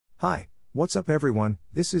Hi, what's up everyone,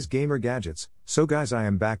 this is Gamer Gadgets. So guys, I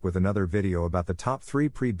am back with another video about the top 3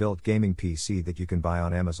 pre-built gaming PC that you can buy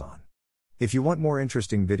on Amazon. If you want more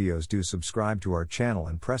interesting videos, do subscribe to our channel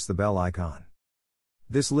and press the bell icon.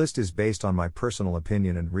 This list is based on my personal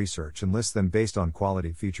opinion and research and lists them based on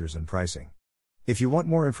quality, features and pricing. If you want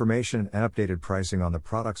more information and updated pricing on the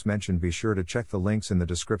products mentioned, be sure to check the links in the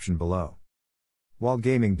description below. While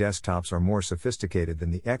gaming desktops are more sophisticated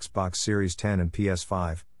than the Xbox Series 10 and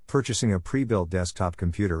PS5, purchasing a pre-built desktop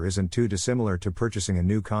computer isn't too dissimilar to purchasing a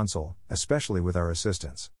new console, especially with our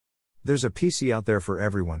assistance. There's a PC out there for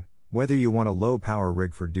everyone, whether you want a low-power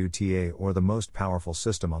rig for DoTA or the most powerful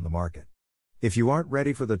system on the market. If you aren't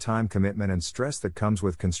ready for the time commitment and stress that comes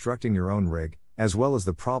with constructing your own rig, as well as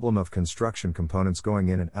the problem of construction components going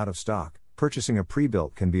in and out of stock, purchasing a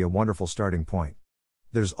pre-built can be a wonderful starting point.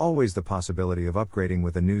 There's always the possibility of upgrading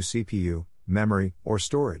with a new CPU, memory, or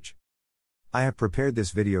storage. I have prepared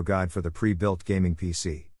this video guide for the pre-built gaming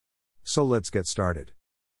PC. So let's get started.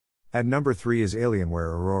 At number 3 is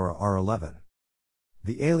Alienware Aurora R11.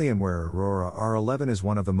 The Alienware Aurora R11 is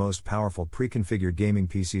one of the most powerful pre-configured gaming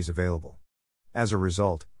PCs available. As a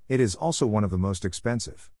result, it is also one of the most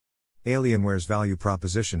expensive. Alienware's value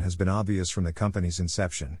proposition has been obvious from the company's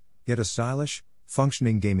inception: get a stylish,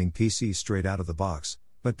 functioning gaming PC straight out of the box,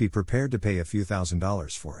 but be prepared to pay a few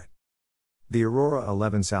 $1,000s for it. The Aurora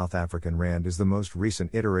 11 South African Rand is the most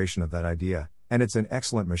recent iteration of that idea, and it's an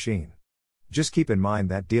excellent machine. Just keep in mind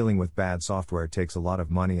that dealing with bad software takes a lot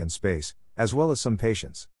of money and space, as well as some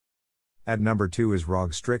patience. At number 2 is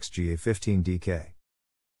ROG Strix GA15DK.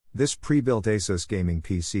 This pre-built Asus gaming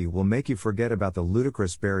PC will make you forget about the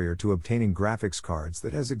ludicrous barrier to obtaining graphics cards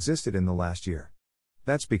that has existed in the last year.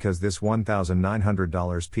 That's because this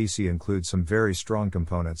 $1,900 PC includes some very strong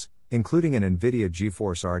components, including an NVIDIA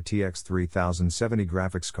GeForce RTX 3070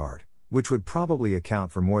 graphics card, which would probably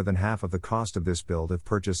account for more than half of the cost of this build if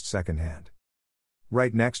purchased secondhand.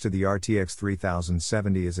 Right next to the RTX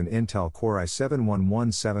 3070 is an Intel Core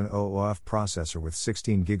i7-11700F processor with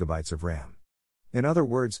 16GB of RAM. In other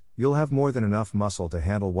words, you'll have more than enough muscle to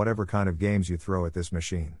handle whatever kind of games you throw at this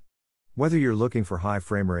machine. Whether you're looking for high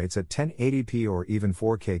frame rates at 1080p or even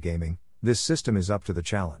 4K gaming, this system is up to the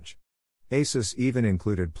challenge. Asus even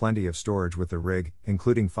included plenty of storage with the rig,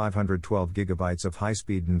 including 512GB of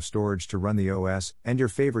high-speed NAND storage to run the OS and your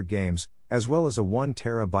favorite games, as well as a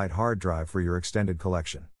 1TB hard drive for your extended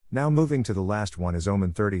collection. Now moving to the last one is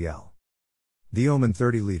Omen 30L. The Omen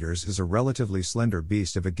 30 liters is a relatively slender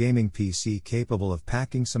beast of a gaming PC capable of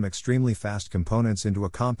packing some extremely fast components into a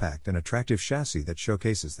compact and attractive chassis that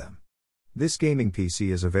showcases them. This gaming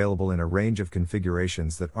PC is available in a range of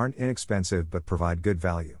configurations that aren't inexpensive but provide good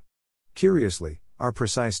value. Curiously, our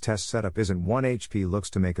precise test setup isn't one HP looks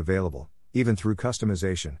to make available, even through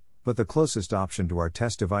customization, but the closest option to our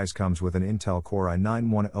test device comes with an Intel Core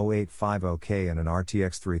i9-10850K and an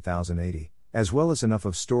RTX 3080, as well as enough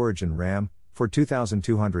of storage and RAM, for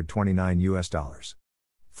 $2,229.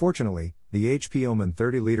 Fortunately, the HP Omen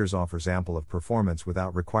 30 liters offers ample of performance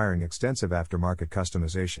without requiring extensive aftermarket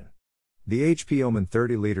customization. The HP Omen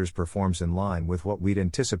 30 liters performs in line with what we'd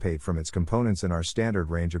anticipate from its components in our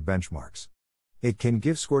standard range of benchmarks. It can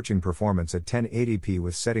give scorching performance at 1080p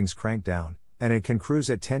with settings cranked down, and it can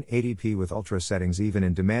cruise at 1080p with ultra settings even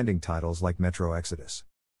in demanding titles like Metro Exodus.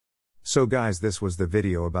 So guys, this was the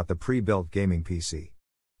video about the pre-built gaming PC.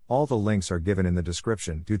 All the links are given in the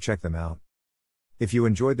description, do check them out. If you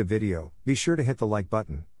enjoyed the video, be sure to hit the like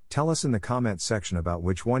button, tell us in the comments section about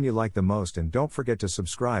which one you like the most, and don't forget to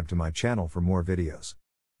subscribe to my channel for more videos.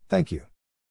 Thank you.